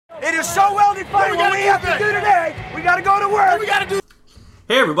It is so well defined. What we have to do today, we got to go to work. We got to do.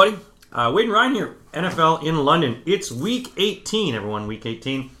 Hey everybody, Wade and Ryan here, NFL in London. It's Week 18, everyone, Week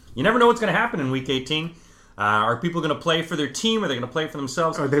 18. You never know what's going to happen in Week 18. Are people going to play for their team? Are they going to play for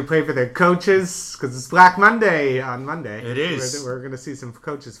themselves? Or they play for their coaches? Because it's Black Monday on Monday. It is. We're going to see some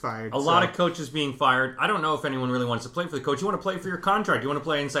coaches fired. A lot of coaches being fired. I don't know if anyone really wants to play for the coach. You want to play for your contract. You want to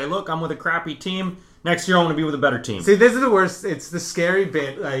play and say, look, I'm with a crappy team. Next year I want to be with a better team. See, this is the worst. It's the scary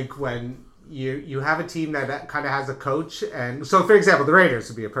bit, like when you have a team that kind of has a coach. And so, for example, the Raiders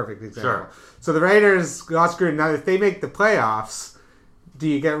would be a perfect example. Sure. So the Raiders got screwed. Now, if they make the playoffs, do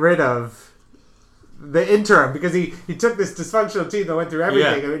you get rid of the interim? Because he took this dysfunctional team that went through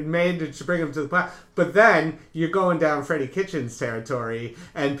everything and made it to bring him to the playoffs. But then you're going down Freddie Kitchens territory,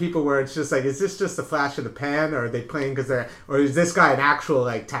 and people were, it's just like, is this just a flash in the pan, or are they playing because they're, or is this guy an actual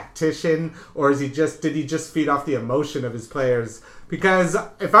like tactician, or is he just, did he just feed off the emotion of his players? Because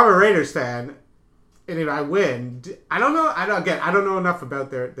if I'm a Raiders fan and if I win, I don't know. I don't know enough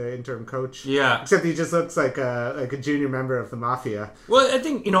about their interim coach. Yeah. Except he just looks like a junior member of the mafia. Well, I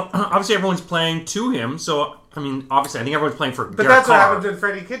think, obviously everyone's playing to him. So, I mean, obviously I think everyone's playing for But Derek that's what Carr. happened with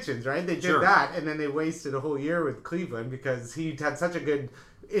Freddie Kitchens, right? They did that, and then they wasted a whole year with Cleveland because he had such a good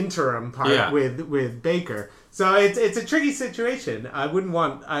interim part with Baker. So it's a tricky situation. I wouldn't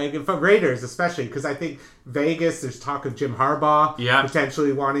want, for Raiders especially, because I think Vegas, there's talk of Jim Harbaugh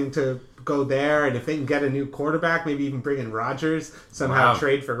potentially wanting to go there, and if they can get a new quarterback, maybe even bring in Rodgers, somehow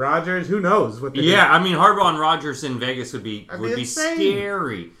trade for Rodgers. Who knows what they do. I mean, Harbaugh and Rodgers in Vegas would be insane.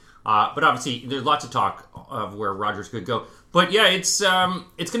 Scary. But obviously, there's lots of talk of where Rodgers could go. But yeah, it's going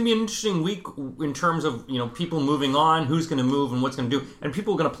to be an interesting week in terms of people moving on, who's going to move, and what's going to do, and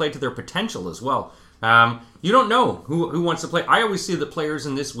people are going to play to their potential as well. You don't know who wants to play. I always see the players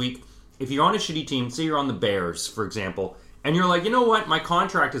in this week. If you're on a shitty team, say you're on the Bears, for example, and you're like, you know what, my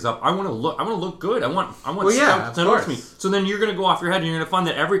contract is up. I want to look good. I want scouts to notice me. So then you're going to go off your head, and you're going to find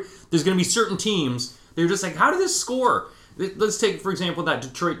that there's going to be certain teams. They're just like, how did this score? Let's take, for example, that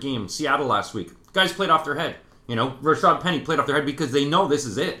Detroit game, Seattle last week. Guys played off their head. Rashad Penny played off their head because they know this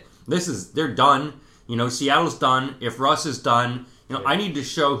is it. They're done. Seattle's done. If Russ is done, I need to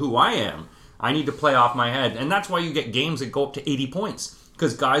show who I am. I need to play off my head. And that's why you get games that go up to 80 points.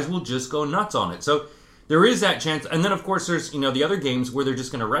 Because guys will just go nuts on it. So there is that chance. And then, of course, there's, the other games where they're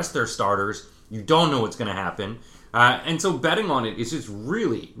just going to rest their starters. You don't know what's going to happen. And so betting on it is just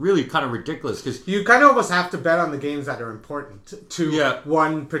really, really kind of ridiculous. Because you kind of almost have to bet on the games that are important to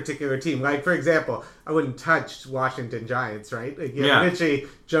one particular team. Like, for example, I wouldn't touch Washington Giants, right? Literally,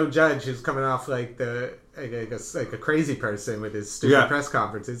 Joe Judge, who's coming off like a crazy person with his stupid press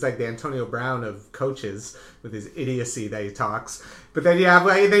conference. It's like the Antonio Brown of coaches with his idiocy that he talks. But then you have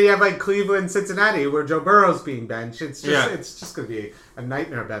like Cleveland, Cincinnati, where Joe Burrow's being benched. It's just going to be a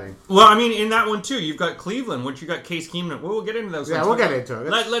nightmare betting. Well, I mean, in that one too, you've got Cleveland, which you got Case Keenum. We'll get into those. Yeah, we'll get into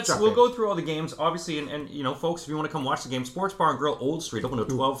it. We'll go through all the games, obviously, and folks, if you want to come watch the game, Sports Bar and Grill Old Street open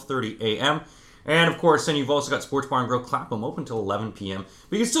till 12:30 a.m. And of course, then you've also got Sports Bar and Grill Clapham open till 11 p.m.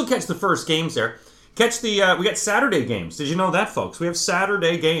 But you can still catch the first games there. Catch we got Saturday games. Did you know that, folks? We have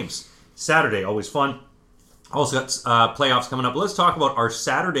Saturday games. Saturday, always fun. Also got playoffs coming up. Let's talk about our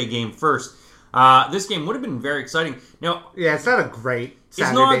Saturday game first. This game would have been very exciting. Now, it's not a great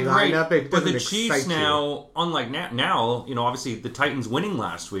Saturday lineup. But the Chiefs now, unlike now, obviously the Titans winning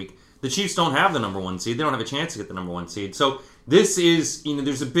last week, the Chiefs don't have the number one seed. They don't have a chance to get the number one seed. So this is,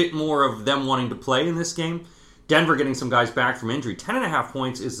 there's a bit more of them wanting to play in this game. Denver getting some guys back from injury. 10.5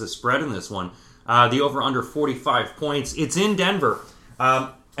 points is the spread in this one. The over-under 45 points. It's in Denver.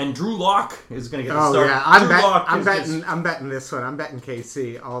 And Drew Lock is going to get the start. Yeah, I'm betting this one. I'm betting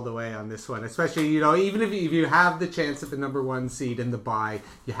KC all the way on this one. Especially, even if you have the chance at the number one seed in the bye,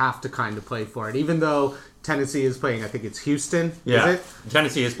 you have to kind of play for it. Even though Tennessee is playing, I think it's Houston. Yeah, is it?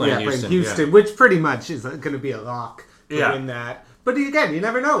 Tennessee is playing Houston. Playing Houston, which pretty much is going to be a lock to win that. But again, you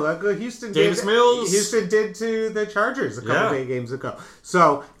never know. Like Houston did to the Chargers a couple of games ago.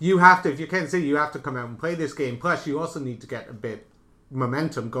 So you have to, if you're Kansas City, you have to come out and play this game. Plus, you also need to get a bit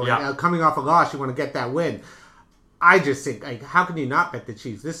momentum going. Coming off a loss, you want to get that win. I just think, how can you not bet the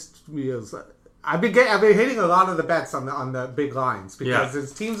Chiefs? This feels. I've been hitting a lot of the bets on the big lines because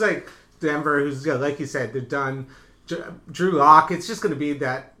there's teams like Denver, who's like you said, they're done. Drew Lock, it's just going to be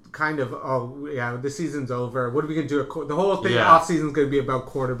that kind of, the season's over. What are we going to do? The whole thing off season is going to be about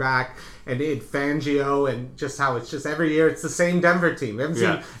quarterback and Fangio and just how it's just every year it's the same Denver team. We haven't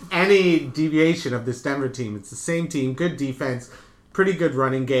seen any deviation of this Denver team. It's the same team, good defense, pretty good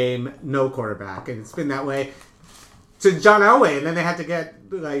running game, no quarterback, and it's been that way. to John Elway, and then they had to get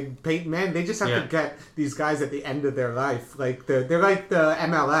like Peyton Manning. They just have to get these guys at the end of their life. Like they're like the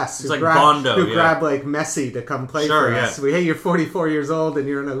MLS. It's like Bondo, who grab like Messi to come play for us. Hey, you're 44 years old and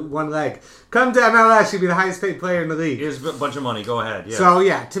you're in one leg. Come to MLS. You'll be the highest paid player in the league. Here's a bunch of money. Go ahead. Yeah. So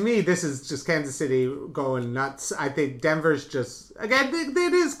to me, this is just Kansas City going nuts. I think Denver's just again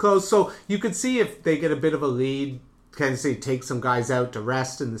it is close. So you could see if they get a bit of a lead, Kansas City take some guys out to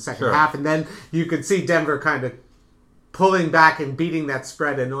rest in the second half, and then you could see Denver kind of pulling back and beating that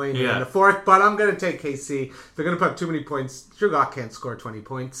spread annoyingly in the fourth. But I'm going to take KC. They're going to put up too many points. Drew Lock can't score 20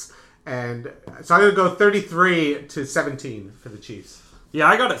 points. And so I'm going to go 33-17 for the Chiefs. Yeah,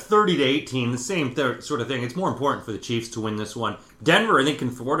 I got it 30-18, the same sort of thing. It's more important for the Chiefs to win this one. Denver, I think, can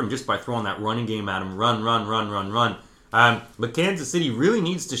thwart them just by throwing that running game at them. Run. But Kansas City really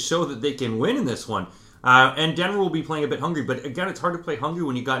needs to show that they can win in this one. And Denver will be playing a bit hungry, but again, it's hard to play hungry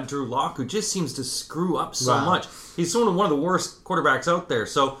when you got Drew Lock, who just seems to screw up so much. He's one of the worst quarterbacks out there.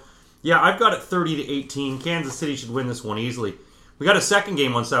 So, yeah, I've got it 30-18. Kansas City should win this one easily. We got a second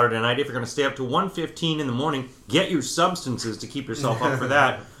game on Saturday night. If you're going to stay up to 1:15 in the morning, get your substances to keep yourself up for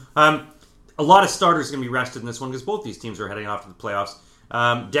that. A lot of starters are going to be rested in this one because both these teams are heading off to the playoffs.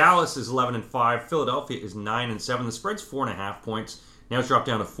 Dallas is 11-5. Philadelphia is 9-7. The spread's 4.5 points. Now it's dropped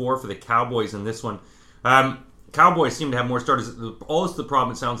down to 4 for the Cowboys in this one. Cowboys seem to have more starters. Also, the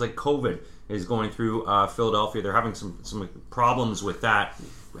problem, it sounds like COVID is going through Philadelphia. They're having some problems with that.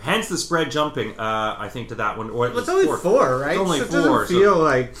 Hence the spread jumping, I think, to that one. Or it's only 4, right? It's only so it 4. Doesn't feel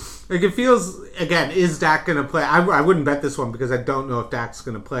like it feels, again, is Dak going to play? I wouldn't bet this one because I don't know if Dak's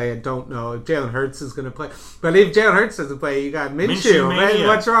going to play. I don't know if Jalen Hurts is going to play. But if Jalen Hurts doesn't play, you got Minshew. Right?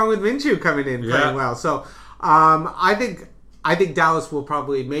 What's wrong with Minshew coming in playing well? So I think Dallas will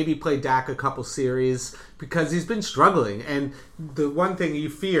probably maybe play Dak a couple series because he's been struggling. And the one thing you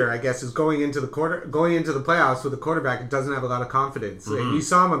fear, I guess, is going into the playoffs with a quarterback that doesn't have a lot of confidence. Mm-hmm. Like, you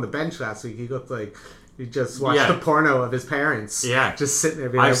saw him on the bench last week. He looked like he just watched a porno of his parents. Yeah, just sitting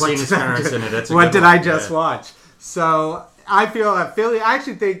there. I've seen his parents in it. What did I just watch? So I feel that Philly. I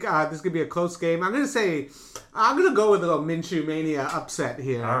actually think this could be a close game. I'm going to go with a little Minshew mania upset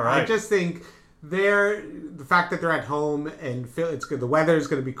here. All right. I just think. The fact that they're at home and it's good, the weather is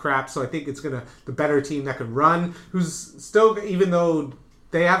going to be crap, so I think it's the better team that can run, who's still, even though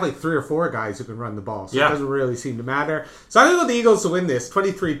they have like 3 or 4 guys who can run the ball, so it doesn't really seem to matter. So I'm going to go with the Eagles to win this,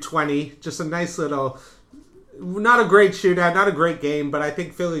 23-20, just a nice little, not a great shootout, not a great game, but I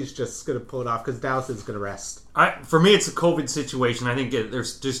think Philly's just going to pull it off because Dallas is going to rest. For me, it's a COVID situation. I think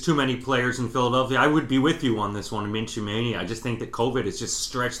there's just too many players in Philadelphia. I would be with you on this one, Minshew Mania. I just think that COVID has just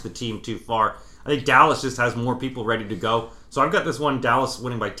stretched the team too far. I think Dallas just has more people ready to go. So I've got this one, Dallas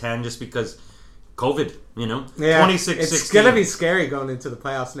winning by 10, just because COVID, 26-16. It's going to be scary going into the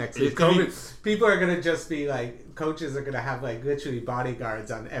playoffs next week. People are going to just be like, coaches are going to have like literally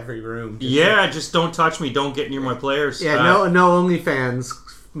bodyguards on every room. Just don't touch me. Don't get near my players. Yeah, no OnlyFans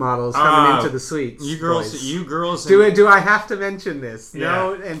models coming into the suites. You girls. Do I have to mention this? Yeah.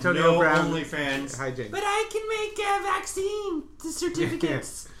 No, Antonio Brown. No OnlyFans. Hi, Jane. But I can make a vaccine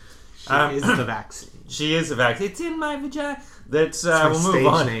certificates. She is the vaccine. She is the vaccine. It's in my vagina. That's we'll move stage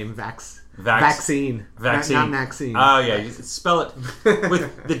on. Name Vaccine. Not Maxine. Oh yeah, you spell it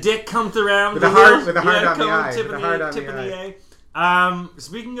with the dick comes around with a heart on the eye. Tip in the eye.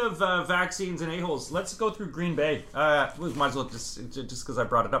 Speaking of vaccines and a-holes, let's go through Green Bay. We might as well just because I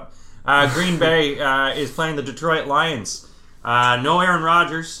brought it up. Green Bay is playing the Detroit Lions. No Aaron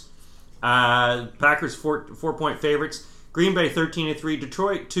Rodgers. Packers 4-point favorites. Green Bay 13-3,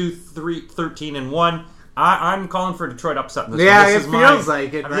 Detroit 13-1. I'm calling for a Detroit upset in this one. Yeah, it feels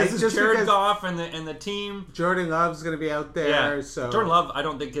like it, right? This is Jared Goff and the team. Jordan Love's going to be out there. Yeah. So Jordan Love, I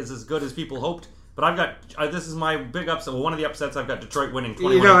don't think is as good as people hoped. But I've got this is my big upset. Well, one of the upsets I've got Detroit winning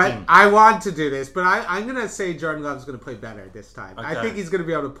 21-18. I want to do this, but I'm going to say Jordan Love's going to play better this time. Okay. I think he's going to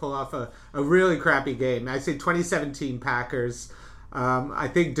be able to pull off a really crappy game. I say 2017 Packers. I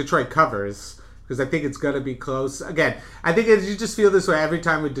think Detroit covers. Because I think it's going to be close. Again, I think you just feel this way every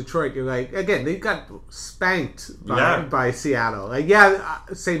time with Detroit. You're like, again, they got spanked by Seattle. Like,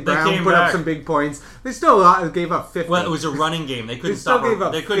 St. Brown put up some big points. They still gave up 50. Well, it was a running game. They couldn't stop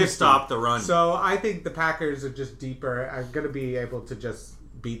the run. So I think the Packers are just deeper. Are going to be able to just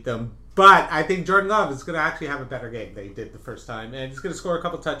beat them. But I think Jordan Love is going to actually have a better game than he did the first time. And he's going to score a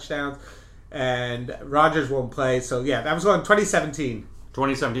couple touchdowns. And Rodgers won't play. So, that was going 2017.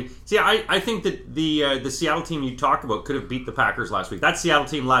 2017. See, I think that the Seattle team you talked about could have beat the Packers last week. That Seattle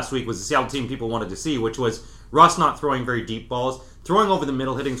team last week was the Seattle team people wanted to see, which was Russ not throwing very deep balls, throwing over the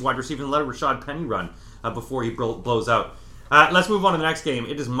middle, hitting his wide receiver, and let Rashad Penny run before he blows out. Let's move on to the next game.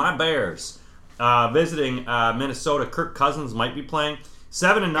 It is my Bears visiting Minnesota. Kirk Cousins might be playing.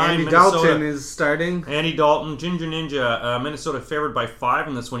 7-9 Andy Minnesota. Dalton is starting. Andy Dalton, Ginger Ninja, Minnesota favored by 5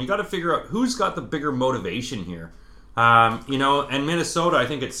 in this one. You got to figure out who's got the bigger motivation here. And Minnesota, I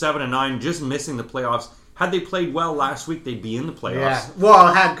think at 7-9, just missing the playoffs. Had they played well last week, they'd be in the playoffs. Yeah.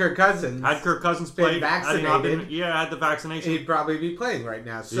 Well, had Kirk Cousins played, vaccinated, had the vaccination, he'd probably be playing right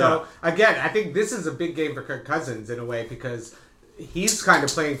now. So again, I think this is a big game for Kirk Cousins in a way because he's kind of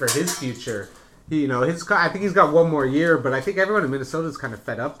playing for his future. I think he's got one more year, but I think everyone in Minnesota is kind of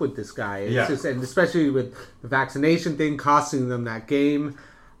fed up with this guy. And especially with the vaccination thing costing them that game.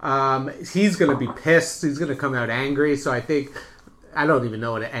 He's going to be pissed. He's going to come out angry. So I don't even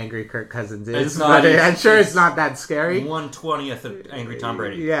know what an angry Kirk Cousins is. I'm sure it's not that scary. 1/20th of angry Tom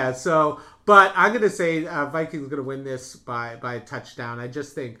Brady. Yeah, but I'm going to say Vikings going to win this by a touchdown. I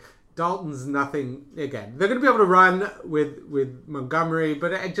just think Dalton's nothing. Again, they're going to be able to run with Montgomery,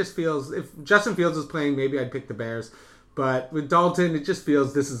 but it just feels if Justin Fields is playing, maybe I'd pick the Bears. But with Dalton, it just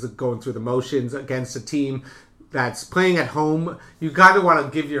feels this is going through the motions against a team that's playing at home. You got to want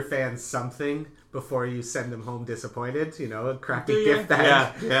to give your fans something before you send them home disappointed. A crappy gift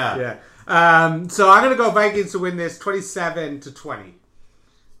bag. Yeah. So I'm going to go Vikings to win this 27-20.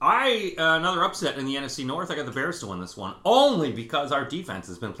 Another upset in the NFC North. I got the Bears to win this one, only because our defense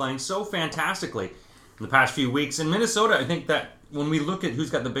has been playing so fantastically in the past few weeks. In Minnesota, I think that when we look at who's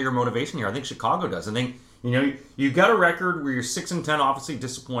got the bigger motivation here, I think Chicago does. I think, you got a record where you're 6-10, obviously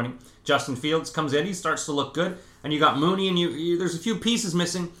disappointing. Justin Fields comes in, he starts to look good, and you got Mooney, and there's a few pieces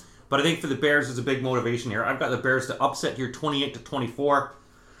missing, but I think for the Bears, there's a big motivation here. I've got the Bears to upset here, 28-24.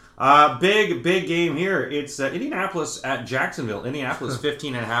 Big game here. It's Indianapolis at Jacksonville. Indianapolis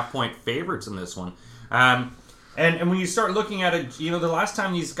 15.5-point favorites in this one. And when you start looking at it, the last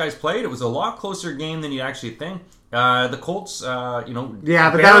time these guys played, it was a lot closer game than you actually think. The Colts, Yeah,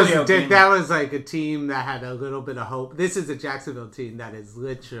 but that was like a team that had a little bit of hope. This is a Jacksonville team that is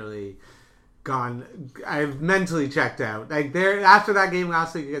literally gone. I've mentally checked out. Like after that game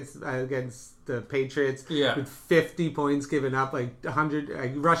last week against the Patriots, with 50 points given up, like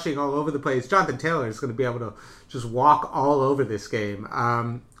 100, rushing all over the place. Jonathan Taylor is going to be able to just walk all over this game.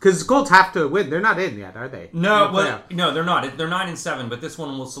 Because the Colts have to win. They're not in yet, are they? No, they're not. They're 9-7, but this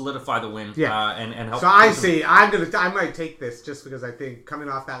one will solidify the win. Yeah, and help. So I might take this just because I think coming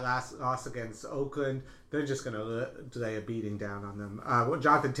off that last loss against Oakland, they're just going to lay a beating down on them.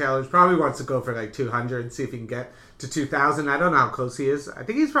 Jonathan Taylor probably wants to go for like 200 and see if he can get to 2,000. I don't know how close he is. I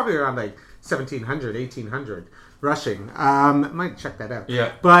think he's probably around like 1,700, 1,800 rushing. Might check that out.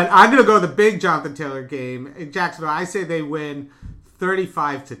 Yeah. But I'm going to go the big Jonathan Taylor game in Jacksonville. I say they win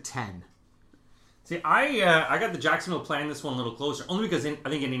 35-10. See, I got the Jacksonville playing this one a little closer, only because I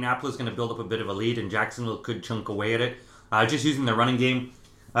think Indianapolis is going to build up a bit of a lead, and Jacksonville could chunk away at it, just using the running game.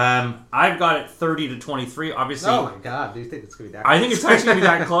 I've got it 30-23. Obviously, oh my God, do you think it's going to be that close? I think it's actually going to be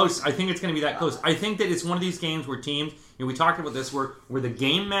that close. I think it's going to be that close. I think that it's one of these games where teams, we talked about this, where the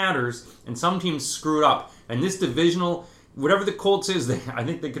game matters, and some teams screw it up. And this divisional, whatever the Colts is, I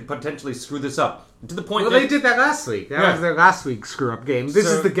think they could potentially screw this up to the point. Well, they did that last week. That was their last week's screw up game. This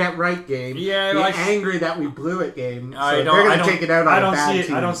is the get right game. Yeah, angry that we blew it game. So they're going to take it out on a bad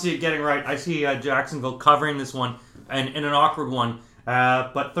team. I don't see it getting right. I see Jacksonville covering this one and in an awkward one.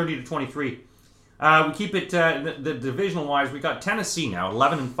 But 30-23. We keep it the divisional wise. We got Tennessee now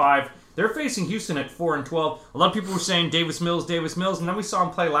 11-5. They're facing Houston at 4-12. A lot of people were saying Davis Mills, and then we saw him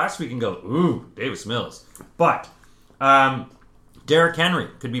play last week and go, ooh, Davis Mills. But Derrick Henry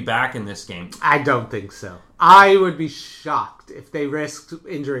could be back in this game. I don't think so. I would be shocked if they risked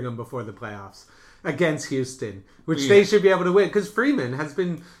injuring him before the playoffs against Houston, which they should be able to win because Foreman has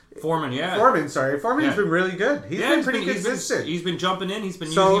been really good. He's been pretty consistent. He's been jumping in. He's been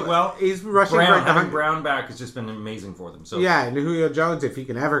using it well. He's rushing. Having Brown back has just been amazing for them. So and Julio Jones, if he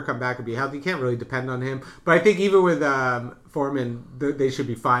can ever come back and be healthy, you can't really depend on him. But I think even with Foreman, they should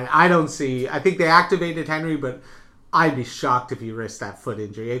be fine. I think they activated Henry, but I'd be shocked if you risk that foot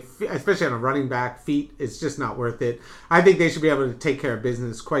injury, especially on a running back. Feet, it's just not worth it. I think they should be able to take care of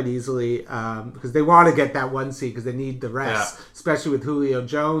business quite easily because they want to get that 1 seed because they need the rest, especially with Julio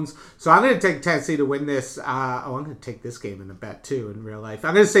Jones. So I'm going to take Tennessee to win this. I'm going to take this game in a bet too in real life.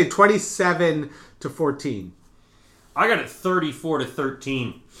 I'm going to say 27-14. I got it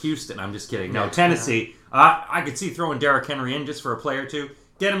 34-13. Houston. I'm just kidding. No, Tennessee. I could see throwing Derrick Henry in just for a play or two.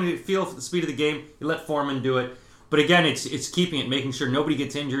 Get him to feel for the speed of the game. You let Foreman do it. But again, it's keeping it, making sure nobody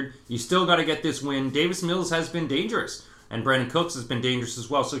gets injured. You still got to get this win. Davis Mills has been dangerous, and Brandon Cooks has been dangerous as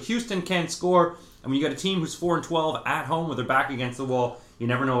well. So Houston can score, and when you got a team who's 4-12 at home with their back against the wall, you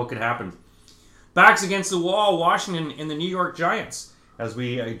never know what could happen. Backs against the wall, Washington and the New York Giants. As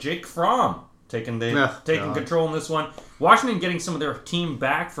Jake Fromm taking control in this one. Washington getting some of their team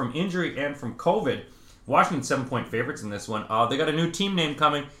back from injury and from COVID. Washington 7-point favorites in this one. They got a new team name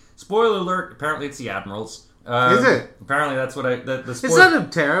coming. Spoiler alert, apparently it's the Admirals. Is it? Apparently that's what the It's not a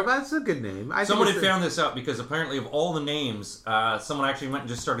terrible, that's a good name. Someone had found this out because apparently of all the names, someone actually went and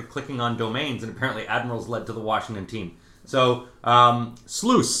just started clicking on domains, and apparently Admirals led to the Washington team. So,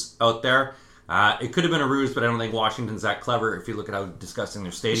 Sluice out there. It could have been a ruse, but I don't think Washington's that clever if you look at how disgusting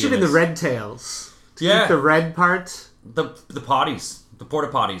their stadium is. It should have been the Red Tails. Yeah. The red part. The potties. The porta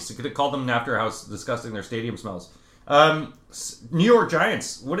potties. You could have called them after how disgusting their stadium smells. New York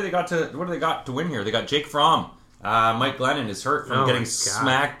Giants. What do they got to win here? They got Jake Fromm. Mike Glennon is hurt from getting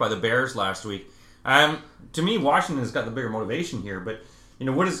smacked by the Bears last week. To me, Washington's got the bigger motivation here, but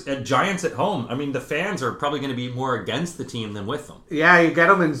what is Giants at home? I mean, the fans are probably going to be more against the team than with them. Yeah,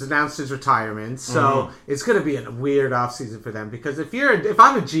 Gettleman's announced his retirement, so it's going to be a weird offseason for them because if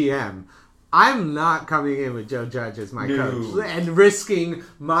I'm a GM, I'm not coming in with Joe Judge as my coach and risking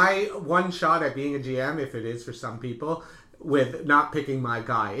my one shot at being a GM, if it is for some people, with not picking my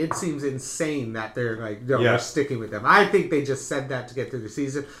guy. It seems insane that they're like, we're sticking with them. I think they just said that to get through the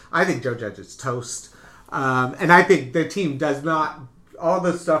season. I think Joe Judge is toast. And I think the team does not... All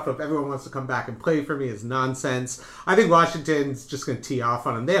the stuff of everyone wants to come back and play for me is nonsense. I think Washington's just going to tee off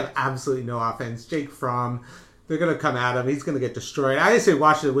on them. They have absolutely no offense. Jake Fromm, they're going to come at him. He's going to get destroyed. I say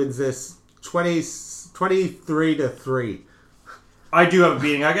Washington wins this 23-3. I do have a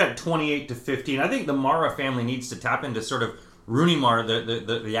beating. I got 28-15. I think the Mara family needs to tap into sort of Rooney Mara,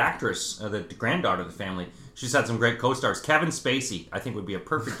 the actress, the granddaughter of the family. She's had some great co-stars. Kevin Spacey, I think, would be a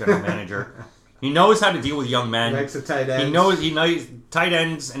perfect general manager. He knows how to deal with young men. He likes the tight ends. He knows tight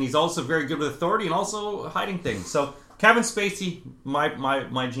ends, and he's also very good with authority and also hiding things. So Kevin Spacey, my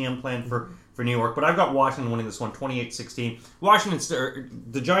GM plan for New York. But I've got Washington winning this one,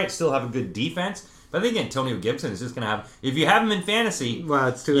 28-16. The Giants still have a good defense. But I think Antonio Gibson is just going to have... If you have him in fantasy... Well,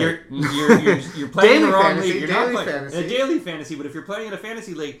 it's too late. You're playing in the wrong league. You're daily not playing fantasy. in a daily fantasy. But if you're playing in a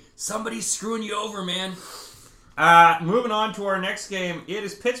fantasy league, somebody's screwing you over, man. Moving on to our nenext game. It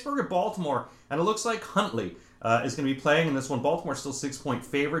is Pittsburgh at Baltimore. And it looks like Huntley is going to be playing in this one. Baltimore still 6-point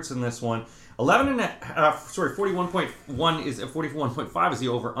favorites in this one. 41.1 is 41.5 is the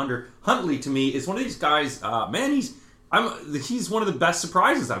over under. Huntley to me is one of these guys. He's one of the best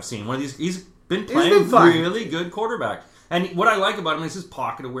surprises I've seen. He's been playing really good quarterback. And what I like about him is his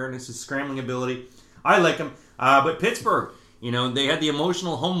pocket awareness, his scrambling ability. I like him. But Pittsburgh, they had the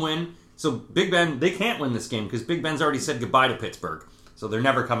emotional home win. So Big Ben, they can't win this game because Big Ben's already said goodbye to Pittsburgh. So they're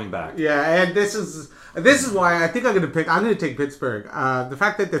never coming back. Yeah, and this is why I think I'm going to take Pittsburgh. The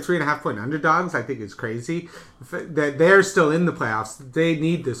fact that they're 3.5-point underdogs, I think is crazy. That they're still in the playoffs. They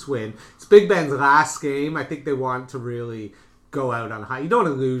need this win. It's Big Ben's last game. I think they want to really go out on high. You don't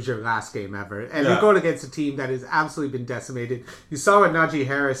want to lose your last game ever. And you're going against a team that has absolutely been decimated. You saw what Najee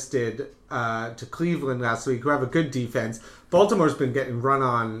Harris did to Cleveland last week, who have a good defense. Baltimore's been getting run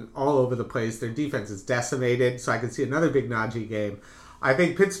on all over the place. Their defense is decimated, so I can see another big Najee game. I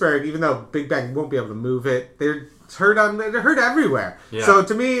think Pittsburgh, even though Big Ben won't be able to move it, they're hurt everywhere. Yeah. So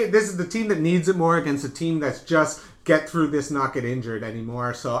to me, this is the team that needs it more against a team that's just get through this, not get injured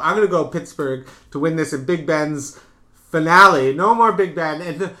anymore. So I'm going to go Pittsburgh to win this in Big Ben's finale. No more Big Ben.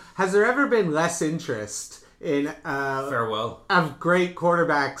 And has there ever been less interest in farewell of great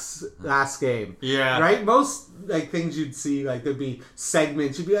quarterbacks last game? Yeah. Right? Most things you'd see, there'd be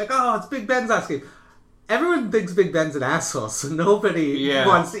segments, you'd be like, oh, it's Big Ben's last game. Everyone thinks Big Ben's an asshole, so nobody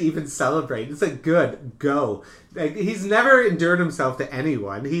wants to even celebrate. It's good, go. He's never endured himself to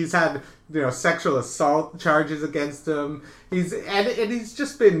anyone. He's had sexual assault charges against him. He's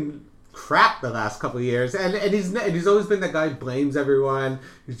just been crap the last couple of years, and he's always been that guy who blames everyone.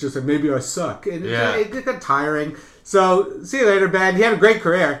 He's just like, maybe I suck, and it got tiring. So see you later, Ben. He had a great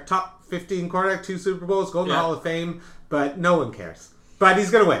career, top 15 quarterback, 2 Super Bowls, going to the Hall of Fame, but no one cares. But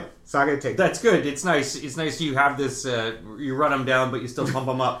he's gonna win. So I'm going to take That's good. It's nice. It's nice you have this, you run him down, but you still pump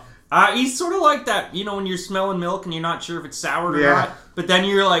him up. He's sort of like that, when you're smelling milk and you're not sure if it's soured or not. But then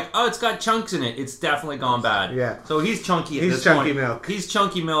you're like, oh, it's got chunks in it. It's definitely gone bad. Yeah. So he's chunky at this point. He's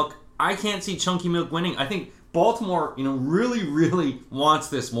chunky milk. I can't see chunky milk winning. I think Baltimore, really, really wants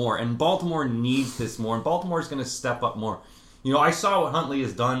this more. And Baltimore needs this more. And Baltimore's going to step up more. I saw what Huntley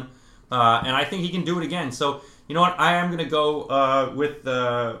has done. And I think he can do it again. So, you know what? I am going to go with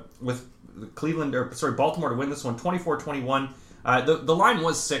Baltimore to win this one, 24-21. The line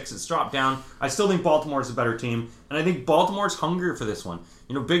was 6. It's dropped down. I still think Baltimore is a better team, and I think Baltimore's hungry for this one.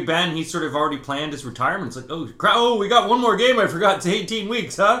 Big Ben, he sort of already planned his retirement. It's like, oh, we got one more game. I forgot it's 18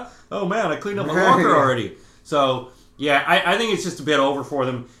 weeks, huh? Oh man, I cleaned up my locker already. So Yeah, I think it's just a bit over for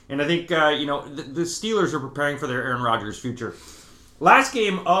them. And I think, the Steelers are preparing for their Aaron Rodgers future. Last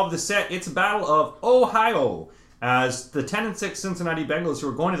game of the set, it's a battle of Ohio as the 10-6 Cincinnati Bengals, who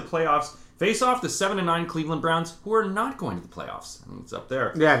are going to the playoffs, face off the 7-9 Cleveland Browns, who are not going to the playoffs. I mean, it's up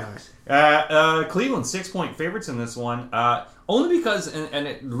there. Yeah, nice. Cleveland 6-point favorites in this one. Only because, and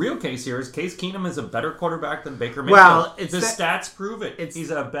the real case here is Case Keenum is a better quarterback than Baker Mayfield. Well, stats prove it.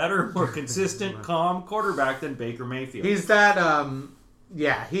 He's a better, more consistent, calm quarterback than Baker Mayfield. He's that,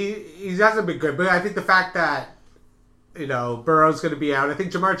 he hasn't been good. But I think the fact that, Burrow's going to be out. I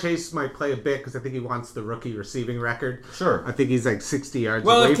think Jamar Chase might play a bit because I think he wants the rookie receiving record. Sure. I think he's like 60 yards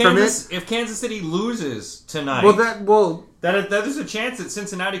away from it. If Kansas City loses tonight, there's a chance that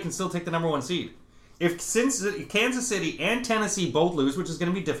Cincinnati can still take the number 1 seed. If Kansas City and Tennessee both lose, which is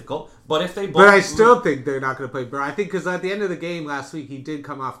going to be difficult, but if they both... But I still think they're not going to play Burrow. I think because at the end of the game last week, he did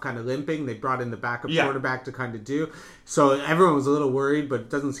come off kind of limping. They brought in the backup quarterback to kind of do. So everyone was a little worried, but it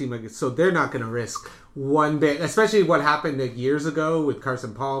doesn't seem like it. So they're not going to risk one bit, especially what happened years ago with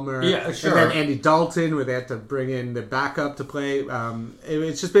Carson Palmer. Yeah, sure. And then Andy Dalton, where they had to bring in the backup to play.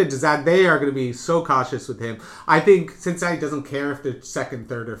 It's just been a disaster. They are going to be so cautious with him. I think Cincinnati doesn't care if they're second,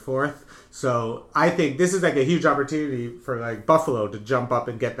 third, or fourth. So I think this is like a huge opportunity for like Buffalo to jump up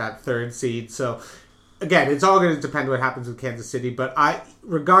and get that third seed. So again, it's all going to depend what happens with Kansas City. But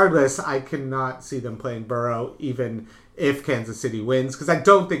regardless, I cannot see them playing Burrow even if Kansas City wins because I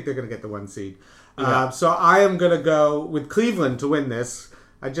don't think they're going to get the 1 seed. Yeah. So I am going to go with Cleveland to win this.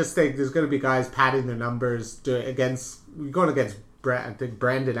 I just think there's going to be guys padding their numbers going against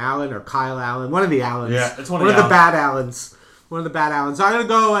Brandon Allen or Kyle Allen, one of the Allens. Yeah, it's one of the bad Allens. One of the bad Allens. So I'm going to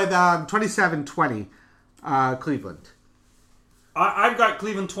go with 27-20 Cleveland. I've got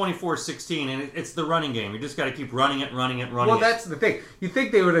Cleveland 24-16, and it's the running game. You just got to keep running it. Well, that's the thing. You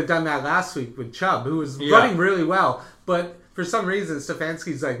think they would have done that last week with Chubb, who was running really well, but for some reason,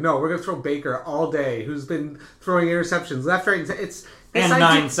 Stefanski's like, no, we're going to throw Baker all day, who's been throwing interceptions left, right, and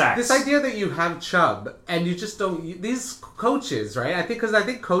 9 sacks. This idea that you have Chubb and you just don't... These coaches, right? I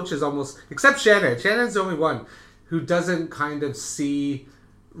think coaches almost... Except Shannon. Shannon's the only one who doesn't kind of see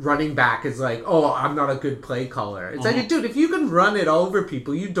running back as like, oh, I'm not a good play caller. It's like, dude, if you can run it over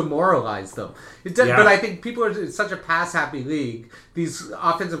people, you demoralize them. But I think people are in such a pass-happy league. These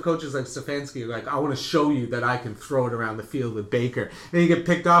offensive coaches like Stefanski are like, I want to show you that I can throw it around the field with Baker. And you get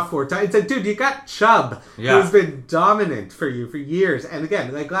picked off 4 times. It's like, dude, you got Chubb, who's been dominant for you for years. And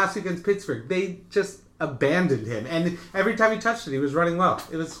again, like last week against Pittsburgh, they just abandoned him, and every time he touched it, he was running well.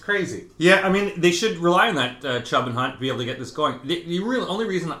 It was crazy. Yeah, I mean, they should rely on that Chubb and Hunt to be able to get this going. The only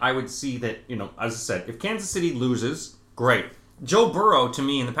reason I would see that, as I said, if Kansas City loses, great. Joe Burrow, to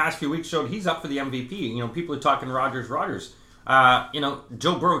me, in the past few weeks showed he's up for the MVP. People are talking Rodgers.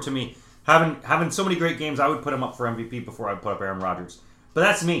 Joe Burrow, to me, having so many great games, I would put him up for MVP before I would put up Aaron Rodgers. But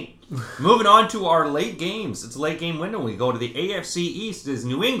that's me. Moving on to our late games. It's a late game window. We go to the AFC East. Is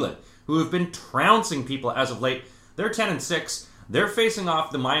New England, who have been trouncing people as of late. They're 10-6. They're facing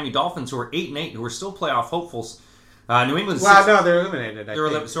off the Miami Dolphins, who are 8-8, who are still playoff hopefuls. New England's... Well, no, they're eliminated. They are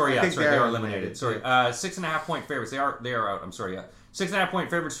eliminated. Sorry, 6.5-point favorites. They are out. I'm sorry. 6.5-point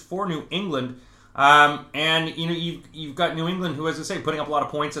favorites for New England. And you've got New England, who, as I say, putting up a lot of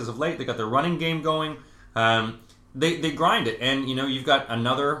points as of late. They got their running game going. They grind it, and you've got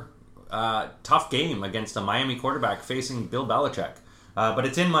another tough game against a Miami quarterback facing Bill Belichick. But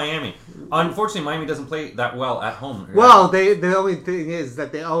it's in Miami. Unfortunately, Miami doesn't play that well at home. Well, the only thing is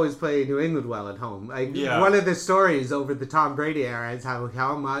that they always play New England well at home. One of the stories over the Tom Brady era is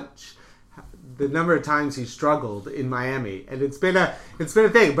how much the number of times he struggled in Miami, and it's been a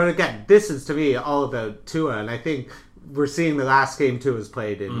thing. But again, this is to me all about Tua, and I think we're seeing the last game Tua has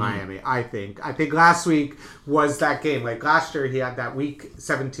played in Miami. I think last week was that game. Like last year, he had that week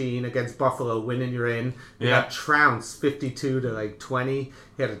 17 against Buffalo, winning you're in. He got trounced 52-20. He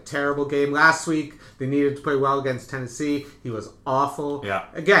had a terrible game last week. They needed to play well against Tennessee. He was awful. Yeah.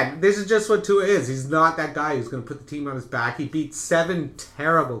 Again, this is just what Tua is. He's not that guy who's going to put the team on his back. He beat 7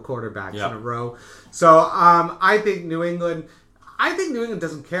 terrible quarterbacks in a row. So I think New England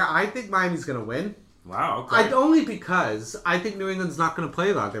doesn't care. I think Miami's going to win. Wow, okay. Only because I think New England's not going to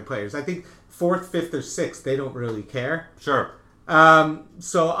play a lot of their players. I think 4th, 5th, or 6th, they don't really care. Sure.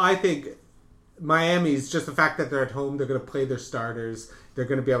 So I think Miami's just the fact that they're at home, they're going to play their starters. They're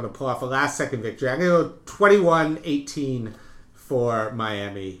going to be able to pull off a last-second victory. I'm going to go 21-18 for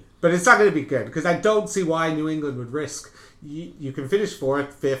Miami. But it's not going to be good because I don't see why New England would risk. You can finish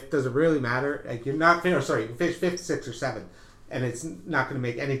 4th, 5th, doesn't really matter. Like you can finish 5th, 6th, or 7th. and it's not going to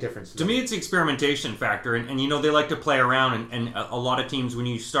make any difference. To me, it's the experimentation factor, and they like to play around, and a lot of teams, when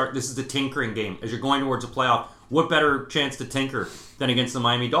you start, this is the tinkering game. As you're going towards a playoff, what better chance to tinker than against the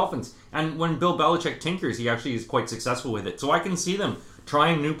Miami Dolphins? And when Bill Belichick tinkers, he actually is quite successful with it. So I can see them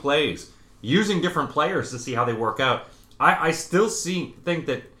trying new plays, using different players to see how they work out. I still think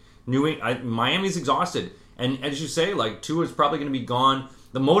that Miami's exhausted, and as you say, like, Tua is probably going to be gone.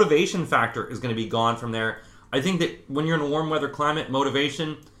 The motivation factor is going to be gone from there. I think that when you're in a warm weather climate,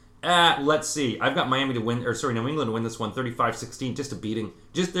 motivation, let's see. I've got New England to win this one, 35-16, just a beating.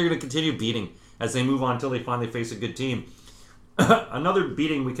 They're going to continue beating as they move on until they finally face a good team. Another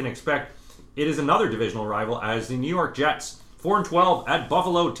beating we can expect, it is another divisional rival as the New York Jets, 4-12 at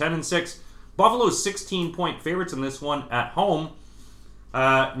Buffalo, 10-6. Buffalo's 16-point favorites in this one at home.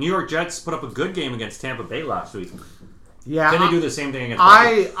 New York Jets put up a good game against Tampa Bay last week. Yeah, can they do the same thing against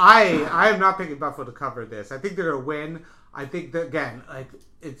Buffalo? I am not picking Buffalo to cover this. I think they're going to win. I think that, again, like,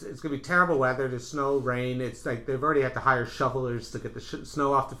 it's going to be terrible weather. There's snow, rain. It's like they've already had to hire shovelers to get the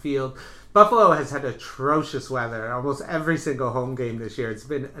snow off the field. Buffalo has had atrocious weather almost every single home game this year. It's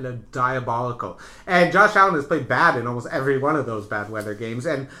been diabolical. And Josh Allen has played bad in almost every one of those bad weather games.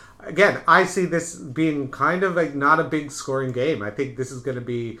 And again, I see this being kind of like not a big scoring game. I think this is going to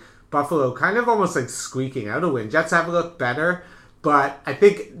be Buffalo kind of almost like squeaking out a win. Jets have looked better, but I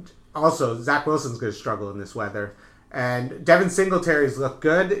think also Zach Wilson's going to struggle in this weather. And Devin Singletary's looked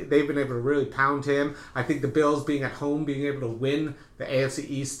good. They've been able to really pound him. I think the Bills being at home, being able to win the AFC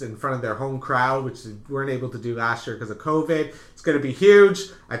East in front of their home crowd, which they weren't able to do last year because of COVID, it's going to be huge.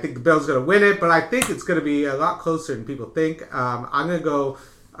 I think the Bills are going to win it, but I think it's going to be a lot closer than people think. I'm going to go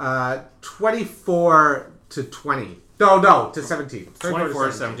 24-20. No, to 17.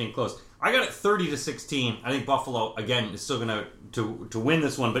 24-17, close. I got it 30-16. I think Buffalo, again, is still going to win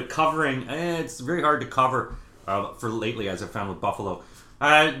this one, but covering, it's very hard to cover for lately, as I've found with Buffalo.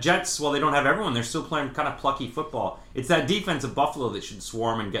 Jets, well, they don't have everyone. They're still playing kind of plucky football. It's that defense of Buffalo that should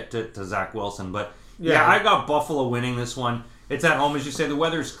swarm and get to Zach Wilson. But, yeah, I got Buffalo winning this one. It's at home, as you say. The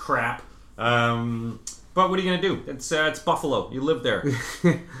weather's crap. But what are you going to do? It's Buffalo. You live there.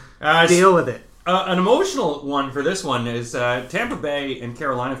 Deal with it. An emotional one for this one is Tampa Bay and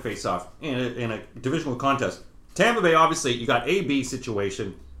Carolina face off in a divisional contest. Tampa Bay, obviously, you got AB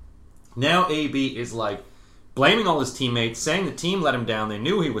situation. Now AB is like blaming all his teammates, saying the team let him down. They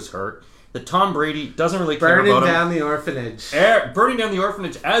knew he was hurt. That Tom Brady doesn't really care about him. Burning down the orphanage. Burning down the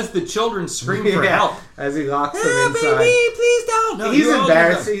orphanage as the children scream for help. As he locks them inside. Baby, please don't. No, he's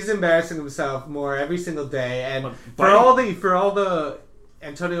embarrassed. He's embarrassing himself more every single day. And for all the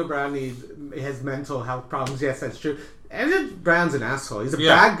Antonio Brown has mental health problems. Yes, that's true. Antonio Brown's an asshole. He's a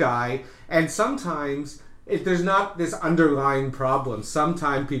bad guy. And sometimes if there's not this underlying problem,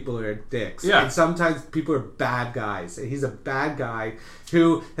 sometimes people are dicks. Yeah. And sometimes people are bad guys. And he's a bad guy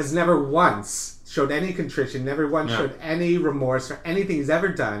who has never once showed any contrition, never once showed any remorse for anything he's ever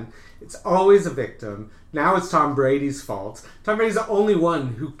done. It's always a victim. Now it's Tom Brady's fault. Tom Brady's the only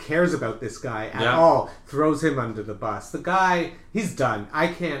one who cares about this guy at all. Throws him under the bus. The guy, he's done. I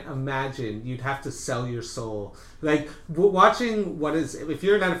can't imagine you'd have to sell your soul. Like, watching if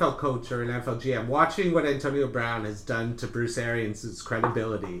you're an NFL coach or an NFL GM, watching what Antonio Brown has done to Bruce Arians'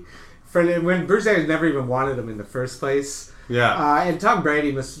 credibility. When Bruce Arians never even wanted him in the first place. Yeah. And Tom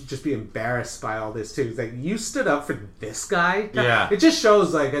Brady must just be embarrassed by all this too. It's like, you stood up for this guy? Yeah. It just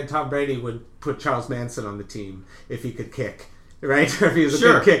shows like Tom Brady would put Charles Manson on the team if he could kick. Right? If he was a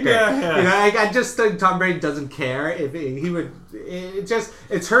good kicker. Yeah. You know, I just think Tom Brady doesn't care. If he would,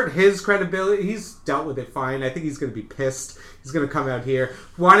 it's hurt his credibility. He's dealt with it fine. I think he's going to be pissed. He's going to come out here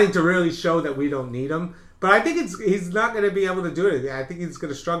wanting to really show that we don't need him. But I think he's not going to be able to do it. I think he's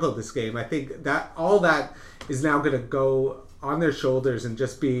going to struggle this game. I think that all that is now going to go on their shoulders and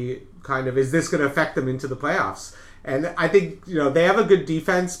just be kind of, is this going to affect them into the playoffs? And I think, they have a good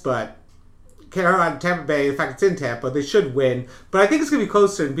defense, but Carolina, Tampa Bay, in fact, it's in Tampa, they should win. But I think it's going to be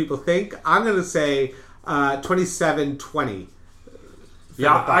closer than people think. I'm going to say 27-20.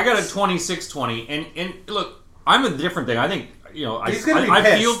 Yeah, I got a 26-20. And look, I'm a different thing. I think,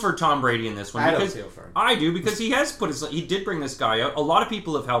 I feel for Tom Brady in this one. I don't feel for him. I do, because he did bring this guy out. A lot of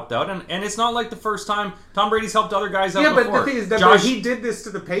people have helped out, and it's not like the first time Tom Brady's helped other guys out before. Yeah, but the thing is, he did this to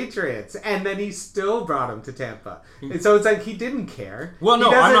the Patriots, and then he still brought him to Tampa. And so it's like, he didn't care. Well, no,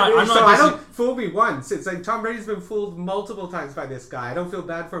 I'm not. I don't fool me once. It's like, Tom Brady's been fooled multiple times by this guy. I don't feel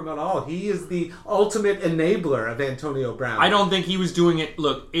bad for him at all. He is the ultimate enabler of Antonio Brown. I don't think he was doing it.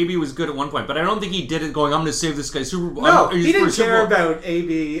 Look, AB was good at one point, but I don't think he did it going, I'm going to save this guy Super Bowl. No, he didn't didn't care about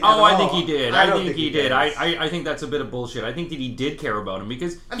AB at all. I think he did. I think he did. I think that's a bit of bullshit. I think that he did care about him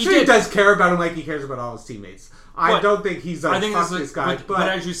because I'm sure he does care about him like he cares about all his teammates. I don't think he's fuck this guy. But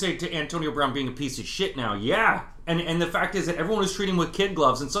as you say, to Antonio Brown being a piece of shit now, yeah. And the fact is that everyone was treating him with kid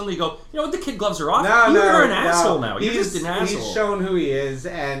gloves, and suddenly you go, you know what, the kid gloves are off. You're an asshole now. You're just an asshole. He's shown who he is,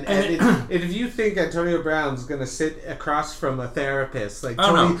 and if you think Antonio Brown's going to sit across from a therapist like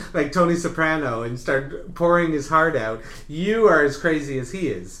Tony Soprano and start pouring his heart out, you are as crazy as he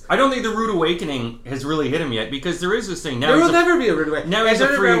is. I don't think the rude awakening has really hit him yet, because there is this thing now. There will never be a rude awakening. Now he's a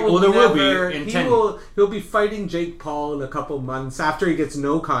free. Well, there will be. In he'll be fighting Jake Paul in a couple months after he gets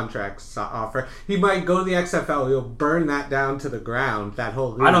no contracts offer. He might go to the XFL. He'll burn that down to the ground. That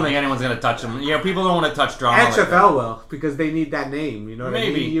whole league. I don't think anyone's going to touch him. Yeah, people don't want to touch drama. XFL will, because they need that name. You know what I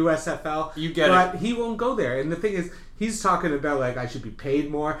mean? USFL. You get but he won't go there. And the thing is, he's talking about like I should be paid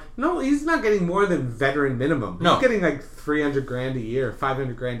more. No, he's not getting more than veteran minimum. He's getting like $300,000 a year,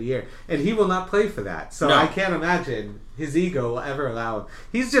 $500,000 a year, and he will not play for that. So I can't imagine his ego will ever allow him.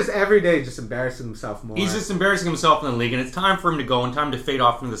 He's just every day just embarrassing himself more. He's just embarrassing himself in the league, and it's time for him to go and time to fade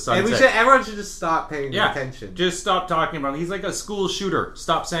off into the sunset. And everyone should just stop paying attention. Just stop talking about him. He's like a school shooter.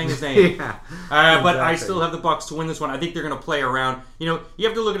 Stop saying his name. Exactly. But I still have the Bucs to win this one. I think they're going to play around. You know, you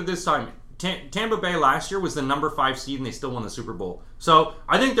have to look at it this time. Tampa Bay last year was the number 5 seed, and they still won the Super Bowl. So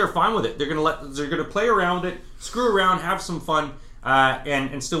I think they're fine with it. They're going to play around it, screw around, have some fun,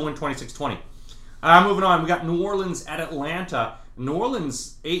 and still win 26-20. Moving on, we got New Orleans at Atlanta. New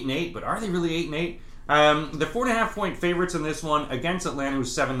Orleans 8-8, but are they really 8-8? The 4.5-point favorites in this one against Atlanta,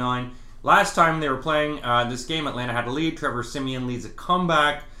 who's 7-9. Last time they were playing this game, Atlanta had a lead. Trevor Siemian leads a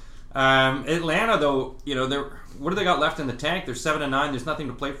comeback. Atlanta, though, you know, what do they got left in the tank? They're 7-9. There's nothing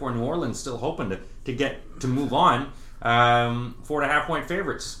to play for. New Orleans still hoping to move on. 4.5-point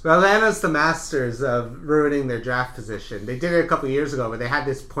favorites. Well, Atlanta's the masters of ruining their draft position. They did it a couple of years ago where they had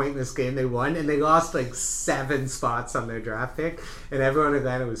this pointless game they won, and they lost like 7 spots on their draft pick, and everyone in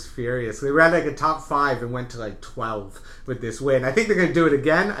Atlanta was furious. They ran like a top 5 and went to like 12 with this win. I think they're going to do it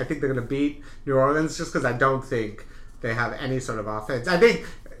again. I think they're going to beat New Orleans just because I don't think they have any sort of offense. I think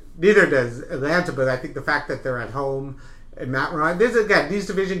neither does Atlanta, but I think the fact that they're at home and Matt Ryan, these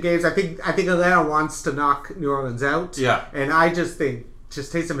division games, I think Atlanta wants to knock New Orleans out. Yeah. And I just think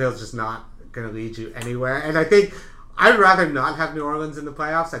Taysom Hill's just not going to lead you anywhere. And I think I'd rather not have New Orleans in the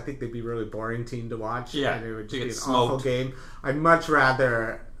playoffs. I think they'd be a really boring team to watch. Yeah. And it would just be an awful game. I'd much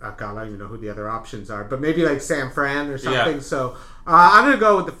rather, I don't even know who the other options are, but maybe like San Fran or something. Yeah. So I'm going to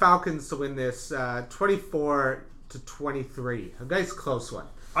go with the Falcons to win this 24-23. A nice close one.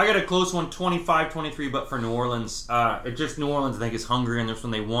 I got a close one, 25-23, but for New Orleans. New Orleans, I think, is hungry in this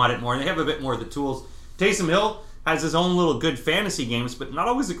one. They want it more, and they have a bit more of the tools. Taysom Hill has his own little good fantasy games, but not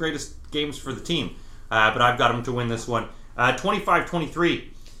always the greatest games for the team. But I've got him to win this one. 25-23.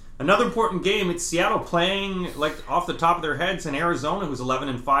 Another important game, it's Seattle playing like off the top of their heads, and Arizona, who's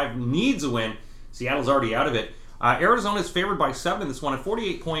 11-5, needs a win. Seattle's already out of it. Arizona is favored by 7 in this one, a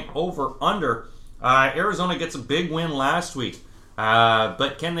 48-point over-under. Arizona gets a big win last week.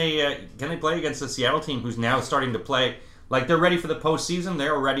 But can they play against the Seattle team who's now starting to play like they're ready for the postseason?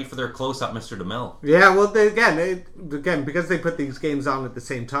 They're ready for their close-up, Mr. DeMille. Yeah, well, again, because they put these games on at the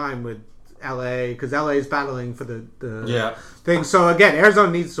same time with LA, because LA is battling for the thing. So again, Arizona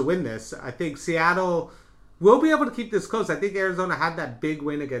needs to win this. I think Seattle will be able to keep this close. I think Arizona had that big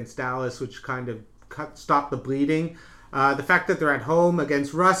win against Dallas, which kind of stopped the bleeding. The fact that they're at home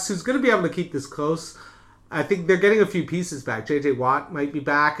against Russ, who's going to be able to keep this close. I think they're getting a few pieces back. J.J. Watt might be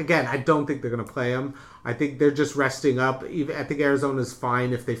back. Again, I don't think they're going to play him. I think they're just resting up. I think Arizona's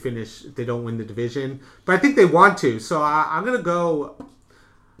fine if they don't win the division. But I think they want to. So I'm going to go...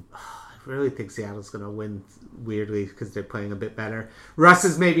 I really think Seattle's going to win weirdly because they're playing a bit better.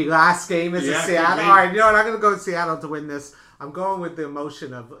 Russ's maybe last game is Seattle. All right, you know what? I'm going to go with Seattle to win this. I'm going with the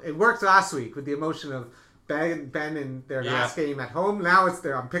emotion of... It worked last week with the emotion of... Ben in their last game at home. Now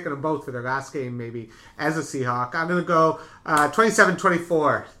I'm picking them both for their last game maybe as a Seahawk. I'm going to go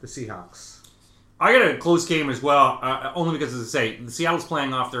 27-24, the Seahawks. I got a close game as well, only because, as I say, the Seattle's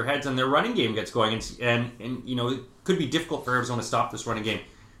playing off their heads and their running game gets going. And you know, it could be difficult for Arizona to stop this running game.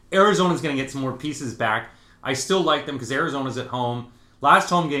 Arizona's going to get some more pieces back. I still like them because Arizona's at home. Last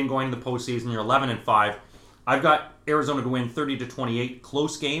home game going into the postseason, you're 11-5. I've got Arizona to win 30-28,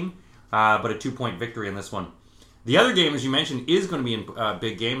 close game. But a 2-point victory in this one. The other game, as you mentioned, is going to be a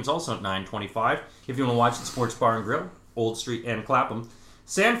big game. It's also at 9:25. If you want to watch the Sports Bar and Grill, Old Street and Clapham.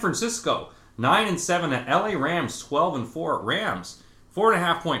 San Francisco, 9-7 at LA Rams, 12-4 Rams.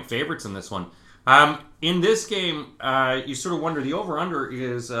 4.5-point favorites in this one. In this game, you sort of wonder, the over-under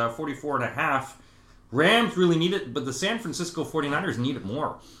is 44.5. Rams really need it, but the San Francisco 49ers need it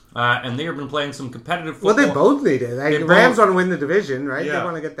more. And they have been playing some competitive football. Well, they both need it. The Rams want to win the division, right? Yeah. They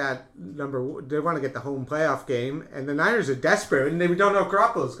want to get that They want to get the home playoff game, and the Niners are desperate, and we don't know if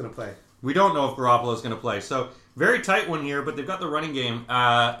Garoppolo's going to play. We don't know if Garoppolo's going to play. So, very tight one here, but they've got the running game,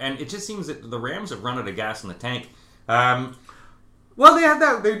 and it just seems that the Rams have run out of gas in the tank. Well, they had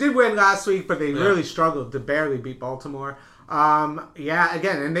that. They did win last week, but they really struggled to barely beat Baltimore.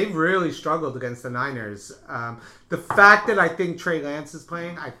 Again, and they've really struggled against the Niners. The fact that I think Trey Lance is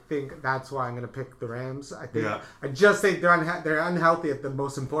playing, I think that's why I'm going to pick the Rams. I just think they're unhealthy at the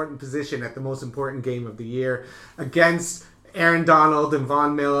most important position at the most important game of the year against Aaron Donald and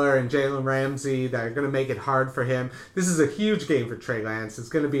Von Miller and Jalen Ramsey that are going to make it hard for him. This is a huge game for Trey Lance. It's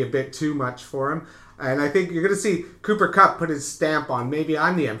going to be a bit too much for him. And I think you're going to see Cooper Kupp put his stamp on, maybe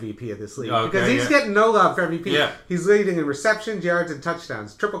I'm the MVP of this league. Because he's getting no love for MVP. Yeah. He's leading in receptions, yards, and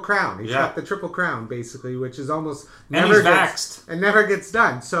touchdowns. Triple crown. He's got the triple crown, basically, which is almost never gets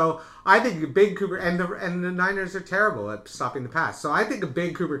done. So I think a big Cooper... And the Niners are terrible at stopping the pass. So I think a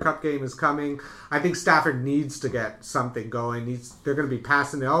big Cooper Kupp game is coming. I think Stafford needs to get something going. They're going to be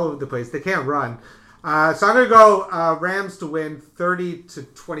passing all over the place. They can't run. So I'm going to go Rams to win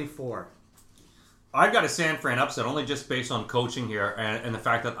 30-24. I've got a San Fran upset only just based on coaching here and the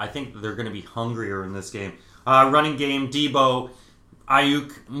fact that I think they're going to be hungrier in this game. Running game, Debo,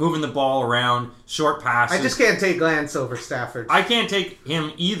 Ayuk, moving the ball around, short passes. I just can't take Lance over Stafford. I can't take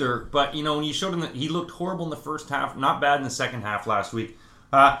him either, but when you showed him that he looked horrible in the first half, not bad in the second half last week.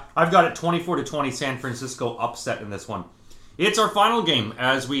 I've got it 24-20 San Francisco upset in this one. It's our final game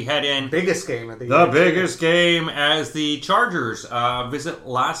as we head in. Biggest game of the year. The biggest game as the Chargers visit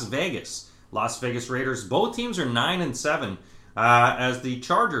Las Vegas. Las Vegas Raiders. Both teams are 9-7, as the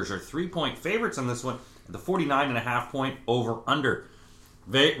Chargers are 3-point favorites on this one. The 49.5-point over/under.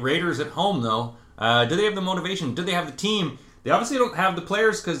 Raiders at home, though. Do they have the motivation? Do they have the team? They obviously don't have the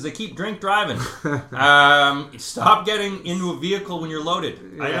players because they keep drink driving. Stop getting into a vehicle when you're loaded.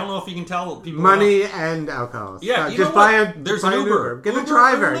 Yeah. I don't know if you can tell people. Money and alcohol. Yeah, just buy an Uber. Get a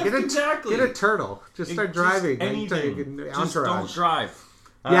driver. Get a turtle. Just start driving. Anything. Just don't drive.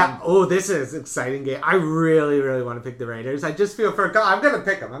 This is an exciting game. I really, really want to pick the Raiders. I just feel I'm going to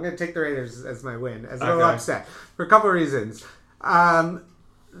pick them. I'm going to take the Raiders as my win, as a little upset, for a couple of reasons.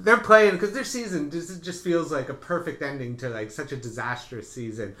 They're playing, because their season just feels like a perfect ending to like such a disastrous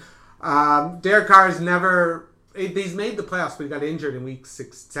season. Derek Carr he's made the playoffs, but he got injured in week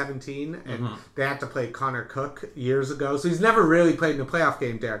 17, and they had to play Connor Cook years ago. So he's never really played in a playoff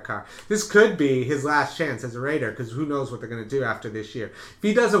game, Derek Carr. This could be his last chance as a Raider, because who knows what they're going to do after this year. If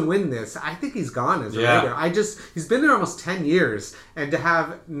he doesn't win this, I think he's gone as a Raider. He's been there almost 10 years, and to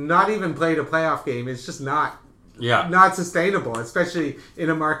have not even played a playoff game is just not sustainable, especially in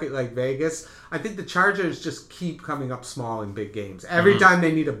a market like Vegas. I think the Chargers just keep coming up small in big games. Every time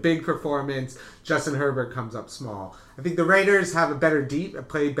they need a big performance, Justin Herbert comes up small. I think the Raiders have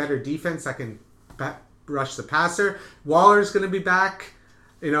play better defense that can rush the passer. Waller's going to be back.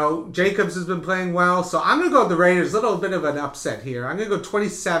 Jacobs has been playing well. So I'm going to go with the Raiders. A little bit of an upset here. I'm going to go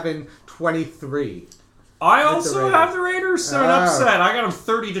 27-23. I also have the Raiders. They're an upset. I got them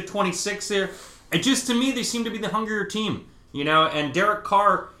 30-26 there. To me, they seem to be the hungrier team. And Derek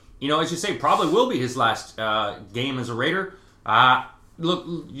Carr, as you say, probably will be his last game as a Raider. Look,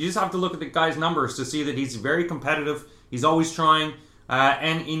 you just have to look at the guy's numbers to see that he's very competitive. He's always trying.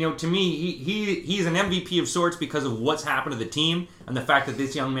 To me, he's an MVP of sorts because of what's happened to the team and the fact that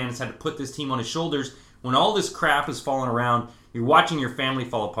this young man has had to put this team on his shoulders. When all this crap is falling around, you're watching your family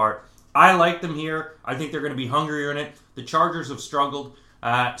fall apart. I like them here. I think they're going to be hungrier in it. The Chargers have struggled.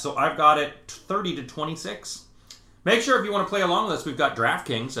 So I've got it 30-26. Make sure if you want to play along with us, we've got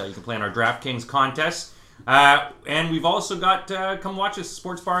DraftKings. You can play in our DraftKings contest. And we've also got, come watch us,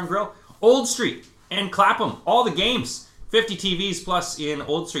 Sports Bar and Grill, Old Street and Clapham. All the games, 50 TVs plus in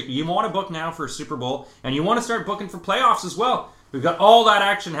Old Street. You want to book now for Super Bowl, and you want to start booking for playoffs as well. We've got all that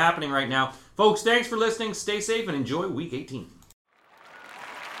action happening right now. Folks, thanks for listening. Stay safe and enjoy Week 18.